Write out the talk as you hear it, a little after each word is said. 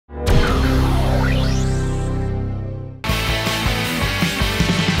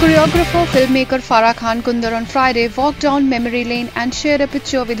Choreographer-Filmmaker Farah Khan Kunder on Friday walked down memory lane and shared a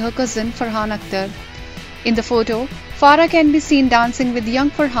picture with her cousin Farhan Akhtar. In the photo, Farah can be seen dancing with young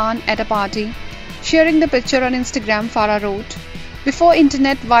Farhan at a party. Sharing the picture on Instagram, Farah wrote, "Before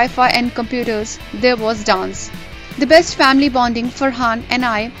internet, Wi-Fi and computers, there was dance. The best family bonding, Farhan and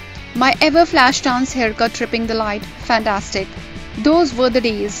I. My ever flash dance haircut tripping the light, fantastic. Those were the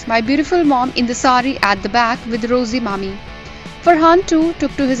days. My beautiful mom in the sari at the back with rosy mommy." Farhan too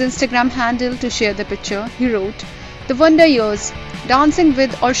took to his Instagram handle to share the picture. He wrote, "The wonder years, dancing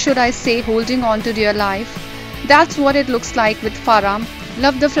with, or should I say holding on to dear life. That's what it looks like with Farah.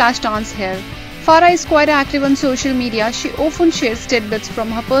 Love the flash dance hair." Farah is quite active on social media. She often shares tidbits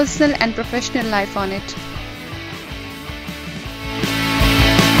from her personal and professional life on it.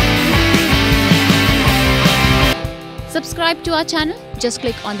 Subscribe to our channel. Just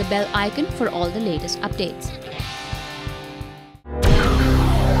click on the bell icon for all the latest updates.